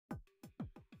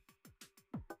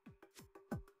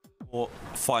for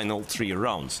final 3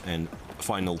 rounds and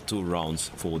final 2 rounds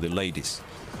for the ladies.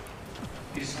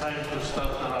 It's time to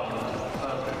start the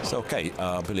round. So okay,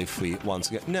 I believe we once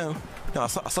again. No, I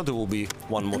thought there will be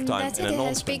one more time. That's it. It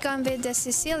has begun with the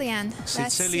Sicilian.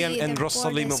 Sicilian and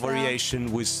Rossolimo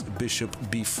Variation with Bishop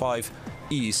B5.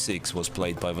 E6 was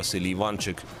played by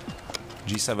Ivanchuk.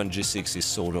 G7, G6 is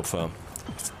sort of a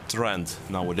trend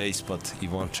nowadays, but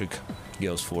Ivanchuk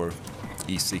goes for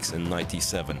E6 and Knight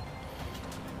E7.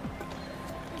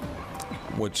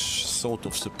 Which sort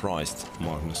of surprised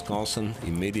Magnus Carlsen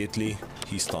immediately.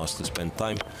 He starts to spend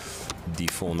time.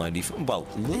 D4, Knight D4. Well,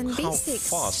 look how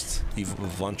fast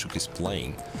Ivanchuk is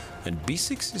playing. And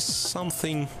B6 is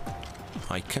something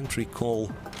I can't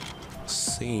recall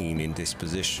seeing in this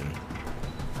position.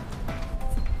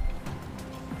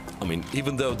 I mean,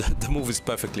 even though the move is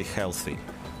perfectly healthy.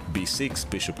 B6,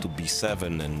 bishop to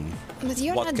B7, and but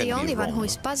you're not the only one who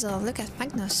is puzzled. Look at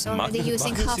Magnus already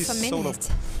using half a minute. Sort of,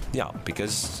 yeah,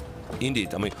 because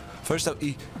indeed, I mean, first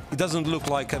it doesn't look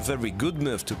like a very good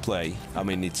move to play. I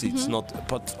mean, it's not,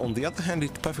 but on the other hand,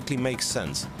 it perfectly makes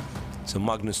sense. So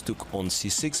Magnus took on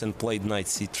C6 and played Knight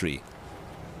C3.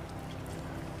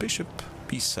 Bishop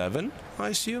B7, I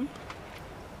assume.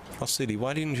 Vasily,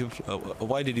 why didn't you?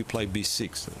 Why did you play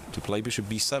B6? To play Bishop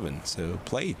B7. So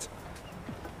play it.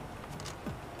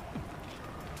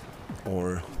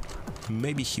 Or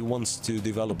maybe he wants to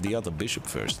develop the other bishop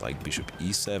first, like Bishop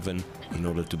E7, in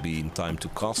order to be in time to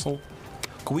castle.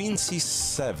 Queen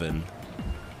C7,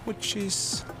 which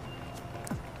is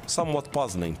somewhat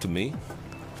puzzling to me,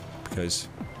 because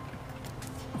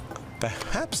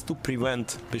perhaps to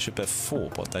prevent Bishop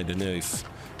F4, but I don't know if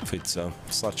it's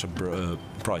such a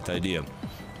bright idea.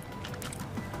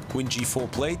 Queen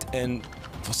G4 played, and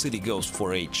Vasily goes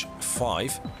for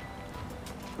H5.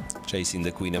 Chasing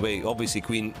the queen away. Obviously,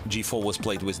 Queen G4 was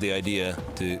played with the idea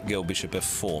to go Bishop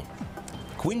F4.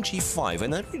 Queen G5,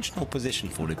 an original position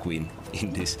for the queen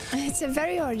in this. It's a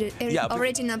very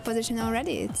original position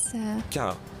already. It's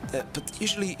yeah, but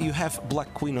usually you have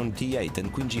black queen on D8,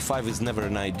 and Queen G5 is never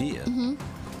an idea.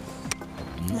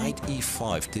 Knight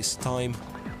E5 this time.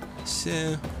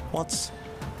 So what's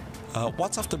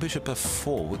after Bishop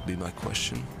F4 would be my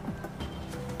question.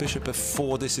 Bishop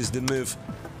F4. This is the move.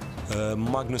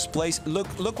 Magnus plays.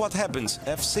 Look what happens.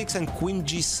 F6 and Queen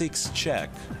G6 check.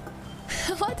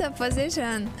 What a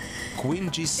position! Queen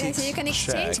G6 yeah, so you can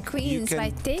exchange check. queens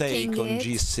by taking take on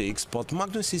G6, but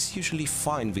Magnus is usually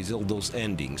fine with all those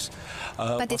endings.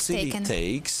 But it's taken.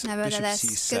 Takes nevertheless,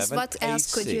 because what else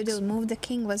A6. could you do? Move the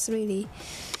king was really...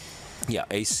 Yeah,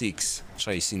 A6,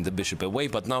 chasing the bishop away,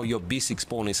 but now your B6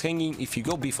 pawn is hanging. If you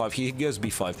go B5, he goes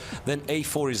B5, then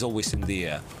A4 is always in the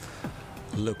air.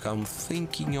 Look, I'm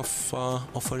thinking of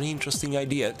an interesting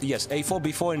idea. Yes, A4,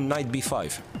 B4 and Knight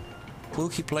B5. Will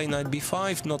he play Knight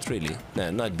B5? Not really.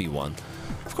 No, Knight B1.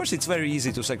 Of course, it's very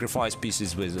easy to sacrifice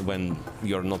pieces when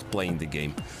you're not playing the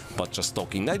game. But just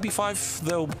talking. Knight B5,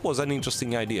 though, was an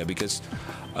interesting idea, because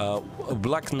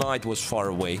Black Knight was far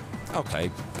away.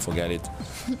 Okay, forget it.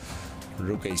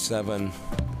 Rook A7.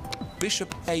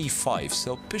 Bishop A5.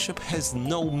 So Bishop has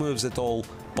no moves at all,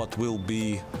 but will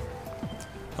be...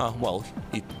 well,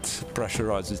 it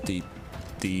pressurizes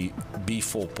the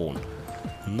B4 pawn.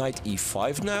 Knight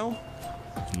E5 now.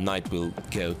 Knight will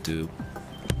go to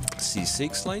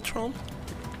C6 later on.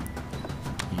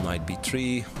 Knight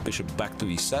B3. Bishop back to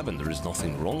E7. There is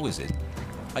nothing wrong with it.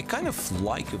 I kind of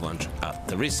like Ivanchuk.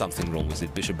 There is something wrong with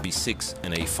it. Bishop B6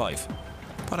 and A5.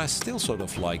 But I still sort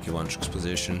of like Ivanchuk's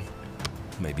position.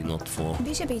 Maybe not for...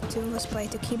 Bishop E2 was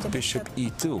played to keep the bishop.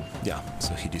 Bishop E2. Yeah,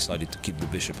 so he decided to keep the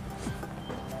bishop.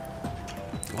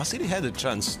 Vasily had a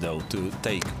chance, though, to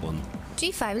take on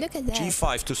G5, look at that.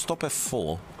 G5 to stop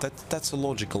F4. That's a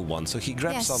logical one. So he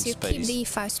grabs some space. Yes, you keep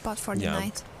the E5 spot for the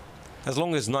knight. As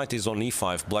long as knight is on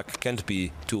E5, black can't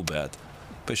be too bad.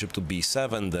 Bishop to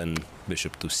B7, then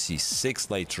bishop to C6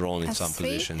 later on in some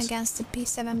positions. Against the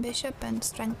B7 bishop and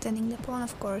strengthening the pawn,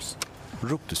 of course.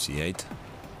 Rook to C8.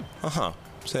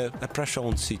 So a pressure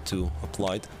on C2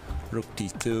 applied. Rook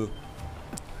T2.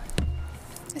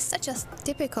 It's such a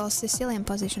typical Sicilian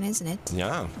position, isn't it?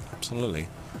 Yeah, absolutely.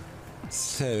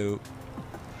 So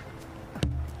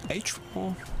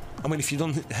H4. I mean, if you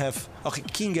don't have... Okay,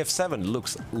 King F7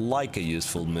 looks like a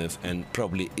useful move, and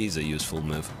probably is a useful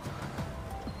move.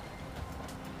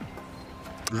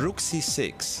 Rook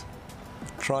C6.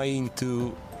 Trying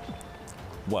to...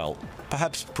 Well,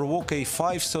 perhaps provoke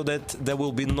A5 so that there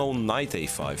will be no Knight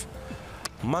A5.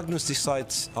 Magnus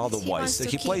decides otherwise.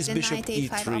 He plays Bishop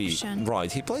E3.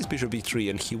 Right, he plays Bishop E3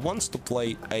 and he wants to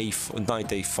play Knight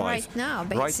A5. Right now,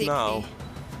 basically. Right now,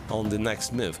 on the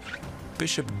next move.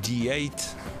 Bishop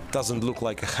D8. doesn't look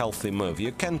like a healthy move.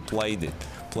 You can play it.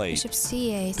 Bishop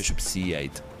c8. Bishop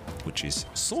c8, which is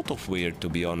sort of weird, to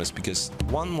be honest, because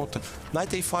one more knight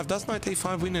a5. Does knight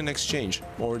a5 win an exchange,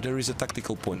 or there is a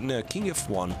tactical point? No, king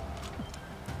f1.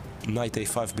 Knight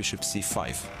a5, bishop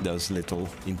c5. Those little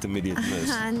intermediate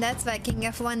moves. And that's why king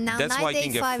f1. Now That's why knight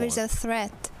king a5 f1. is a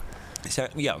threat. So,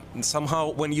 yeah, somehow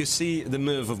when you see the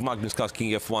move of Magnus Carlsen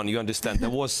king f1, you understand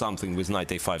there was something with knight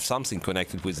a5, something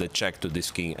connected with the check to this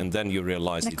king, and then you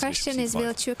realize The it's question bishop is, c5.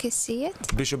 will Chucky see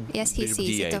it? Bishop, Yes, he bishop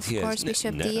sees d8, it, of yes. course,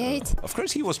 bishop No, d8. Of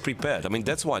course he was prepared. I mean,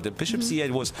 that's why the bishop c8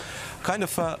 was kind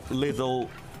of a little,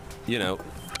 you know,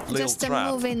 little Just trap.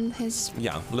 a move in his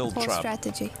Yeah, little whole trap.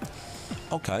 strategy.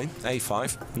 Okay,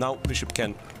 a5. Now bishop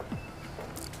can...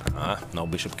 now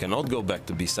bishop cannot go back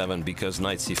to b7 because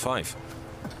knight c5.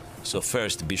 So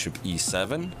first bishop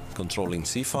e7, controlling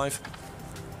c5.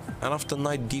 And after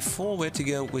knight d4, where to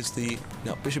go with the...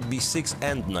 No, bishop b6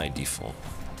 and knight d4.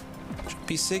 Bishop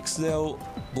b6, though,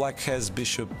 black has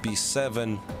bishop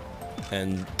b7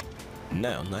 and...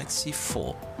 No, knight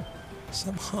c4.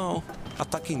 Somehow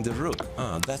attacking the rook.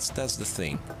 That's the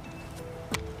thing.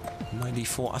 Knight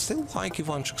d4. I still like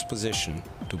Ivanchuk's position,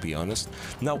 to be honest.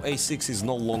 Now a6 is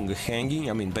no longer hanging.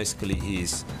 I mean, basically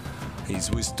he's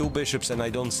with two bishops, and I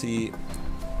don't see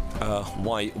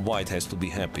why white has to be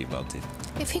happy about it.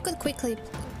 If he could quickly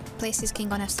place his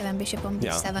king on f7, bishop on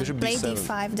b7, Yeah, bishop play b7.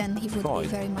 d5, then he would Right. be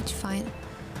very much fine.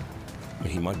 I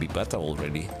mean, he might be better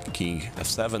already. King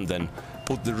f7, then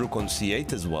put the rook on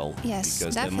c8 as well. Yes,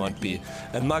 because there might be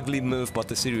an ugly move,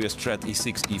 but a serious threat.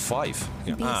 e6, e5.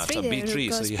 Yeah. B3, so the b3,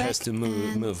 rook so goes he has back, to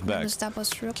and move back. Magnus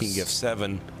doubles rooks. King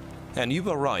f7. And you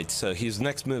were right, so his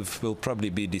next move will probably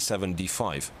be d7,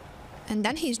 d5. And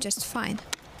then he's just fine.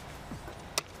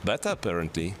 Better,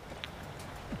 apparently.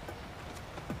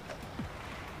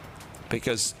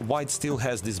 Because white still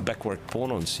has this backward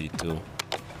pawn on c2.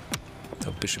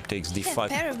 So bishop takes Yeah, d5.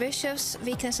 pair of bishops,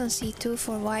 weakness on c2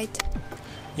 for white.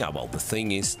 Yeah, well, the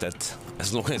thing is that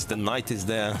as long as the knight is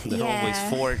there, there are Yeah. always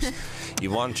forks.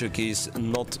 Ivanchuk is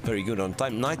not very good on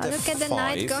time. Knight Oh, f5. look at the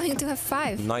knight going to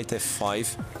f5. Knight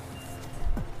f5.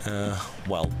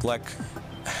 Well, black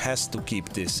has to keep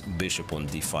this bishop on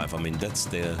d5. I mean, that's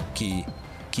the key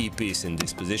piece in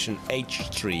this position.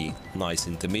 h3, nice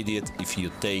intermediate. If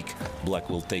you take, black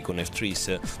will take on f3.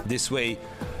 So this way,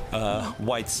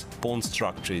 white's pawn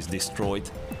structure is destroyed.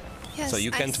 Yes, So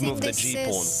you I can't think move the this g is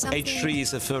pawn. something h3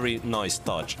 is a very nice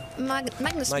touch.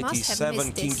 Magnus Knight must have e7,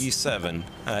 missed king this.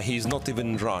 e7. He's not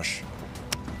even in rush.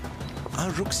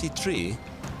 Rook c3.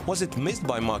 Was it missed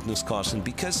by Magnus Carlsen?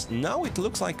 Because now it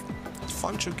looks like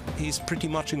Ivanchuk is pretty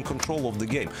much in control of the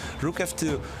game. Rook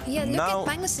f2. Yeah, look now at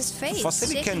Magnus's face.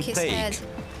 Vasily shaking can his take. head.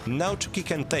 Now Chucky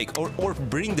can take, or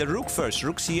bring the rook first.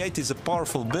 Rook c8 is a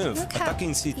powerful move. Look how-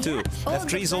 Attacking c2. yeah, all f3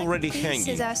 the is black already pieces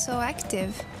hanging. are so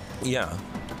active. Yeah,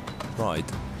 right.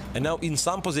 And now in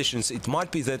some positions it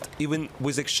might be that even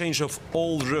with exchange of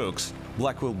all rooks,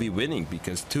 black will be winning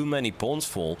because too many pawns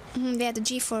fall. Yeah, the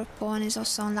g4 pawn is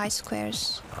also on light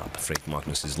squares. I'm afraid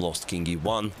Magnus is lost. King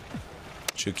e1.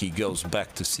 Chucky goes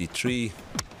back to c3.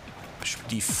 Bishop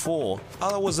d4.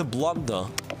 That was a blunder.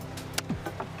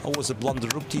 That was a blunder.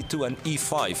 Rook d2 and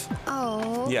e5.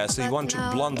 Oh. Yeah, so but Ivanchuk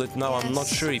now- blundered. Now I'm not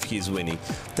yes. sure if he's winning.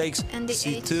 Takes And the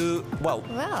c2. Well,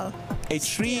 Well.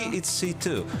 h3, still. it's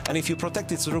c2. And if you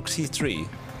protect, it's rook c3.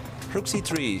 Rook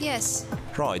c3. Yes.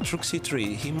 Right, rook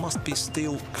c3. He must be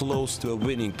still close to a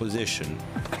winning position.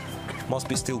 Must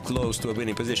be still close to a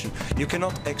winning position. You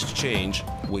cannot exchange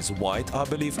with white, I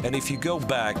believe. And if you go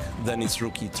back, then it's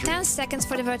rook e3. 10 seconds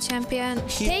for the world champion.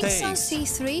 He Takes on takes.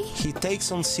 c3. He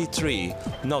takes on c3.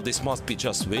 No, this must be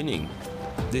just winning.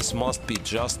 This must be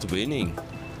just winning.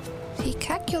 He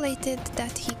calculated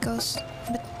that he goes.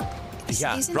 But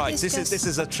Yeah, isn't right. This just-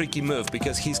 is a tricky move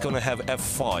because he's gonna have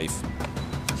f5.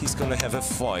 He's gonna have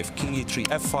f5. King e3.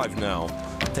 f5 now.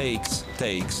 Takes.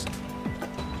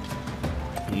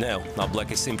 No, now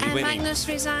black is simply And winning. Magnus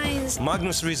resigns.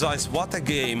 Magnus resigns. What a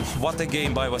game! What a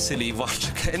game by Vasily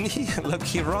Ivanchuk. And look,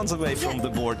 he runs away from the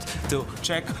board to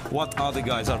check what other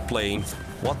guys are playing.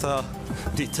 What a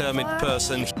determined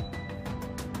person.